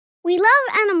We love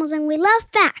animals and we love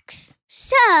facts.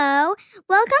 So,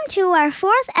 welcome to our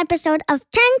 4th episode of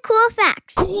 10 Cool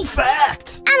Facts. Cool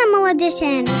Facts! Animal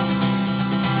Edition.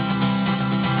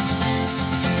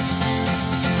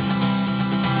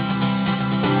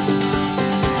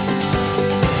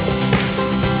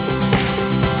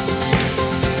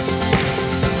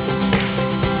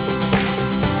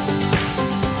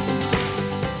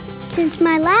 Since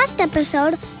my last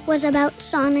episode was about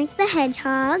Sonic the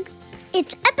Hedgehog,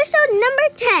 it's episode number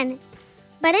 10,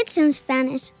 but it's in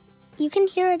Spanish. You can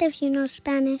hear it if you know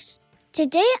Spanish.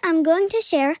 Today I'm going to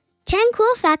share 10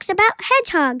 cool facts about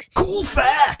hedgehogs. Cool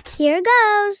facts! Here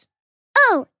goes.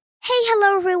 Oh, hey,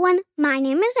 hello everyone. My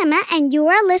name is Emma and you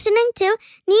are listening to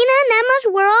Nina and Emma's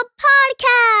World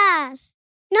Podcast.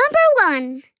 Number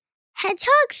 1.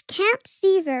 Hedgehogs can't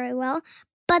see very well,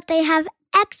 but they have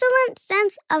excellent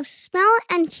sense of smell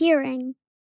and hearing.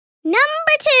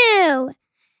 Number 2.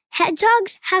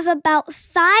 Hedgehogs have about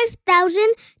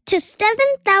 5,000 to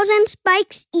 7,000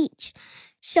 spikes each,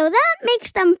 so that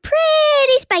makes them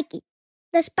pretty spiky.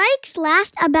 The spikes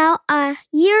last about a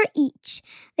year each.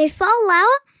 They fall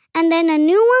out, and then a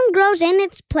new one grows in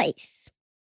its place.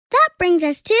 That brings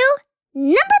us to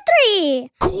number 3.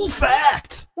 Cool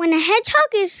fact! When a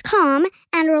hedgehog is calm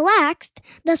and relaxed,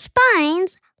 the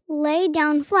spines lay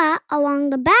down flat along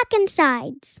the back and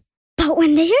sides. But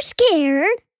when they are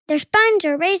scared, their spines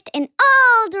are raised in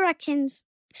all directions.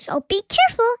 So be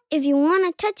careful if you want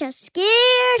to touch a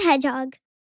scared hedgehog.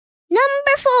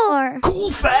 Number 4.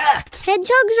 Cool fact!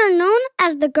 Hedgehogs are known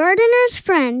as the gardener's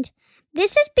friend.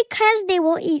 This is because they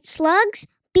will eat slugs,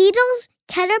 beetles,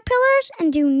 caterpillars,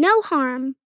 and do no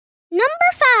harm.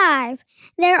 Number 5.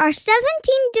 There are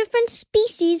 17 different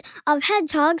species of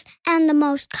hedgehogs, and the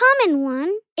most common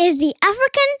one is the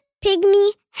African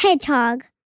pygmy hedgehog.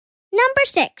 Number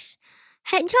 6.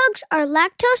 Hedgehogs are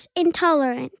lactose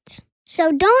intolerant,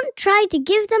 so don't try to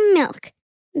give them milk.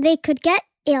 They could get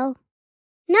ill.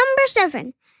 Number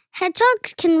 7.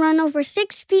 Hedgehogs can run over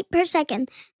 6 feet per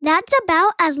second. That's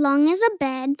about as long as a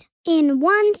bed in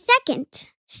 1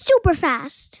 second. Super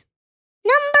fast.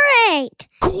 Number 8.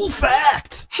 Cool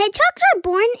fact! Hedgehogs are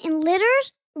born in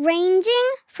litters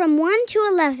ranging from 1 to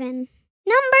 11.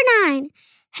 Number 9.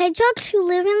 Hedgehogs who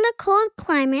live in the cold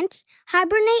climates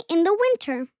hibernate in the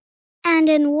winter. And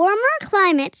in warmer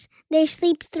climates, they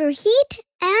sleep through heat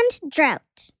and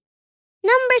drought.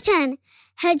 Number 10.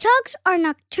 Hedgehogs are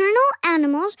nocturnal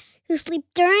animals who sleep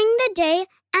during the day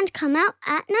and come out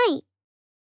at night.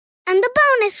 And the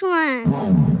bonus one.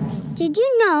 Did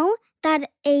you know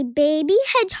that a baby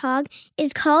hedgehog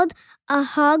is called a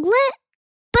hoglet?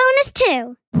 Bonus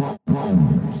 2.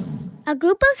 A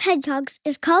group of hedgehogs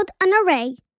is called an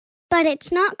array, but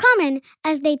it's not common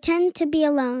as they tend to be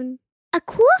alone. A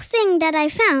cool thing that I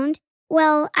found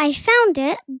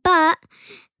it, but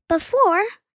before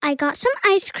I got some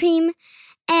ice cream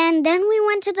and then we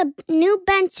went to the new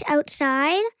bench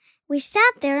outside. We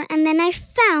sat there and then I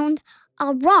found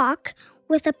a rock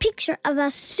with a picture of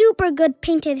a super good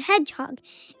painted hedgehog.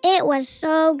 It was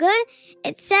so good.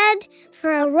 It said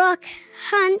for a rock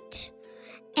hunt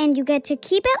and you get to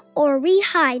keep it or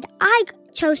re-hide. I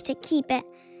chose to keep it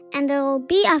and there will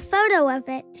be a photo of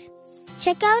it.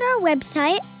 Check out our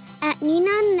website at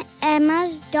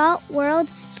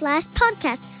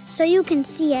ninaandemmas.world/podcast so you can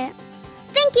see it.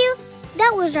 Thank you.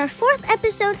 That was our 4th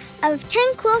episode of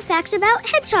 10 Cool Facts about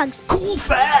hedgehogs. Cool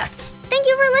facts! Thank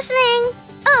you for listening.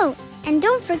 Oh, and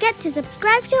don't forget to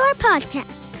subscribe to our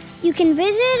podcast. You can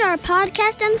visit our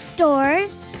podcast and store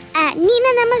at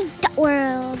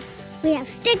ninaandemmas.world. We have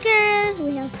stickers,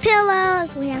 we have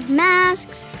pillows, we have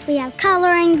masks, we have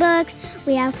coloring books,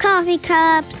 we have coffee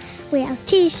cups, we have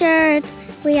t-shirts,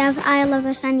 we have I Love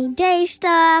a Sunny Day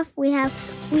stuff, we have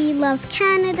We Love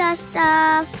Canada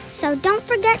stuff. So don't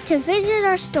forget to visit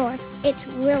our store. It's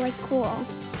really cool.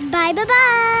 Bye.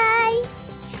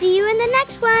 See you in the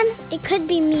next one. It could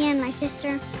be me and my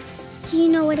sister. Do you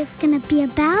know what it's going to be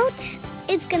about?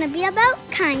 It's going to be about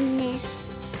kindness.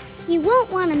 You won't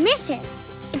want to miss it.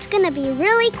 It's going to be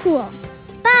really cool.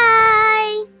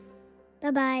 Bye.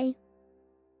 Bye-bye.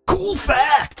 Cool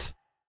fact!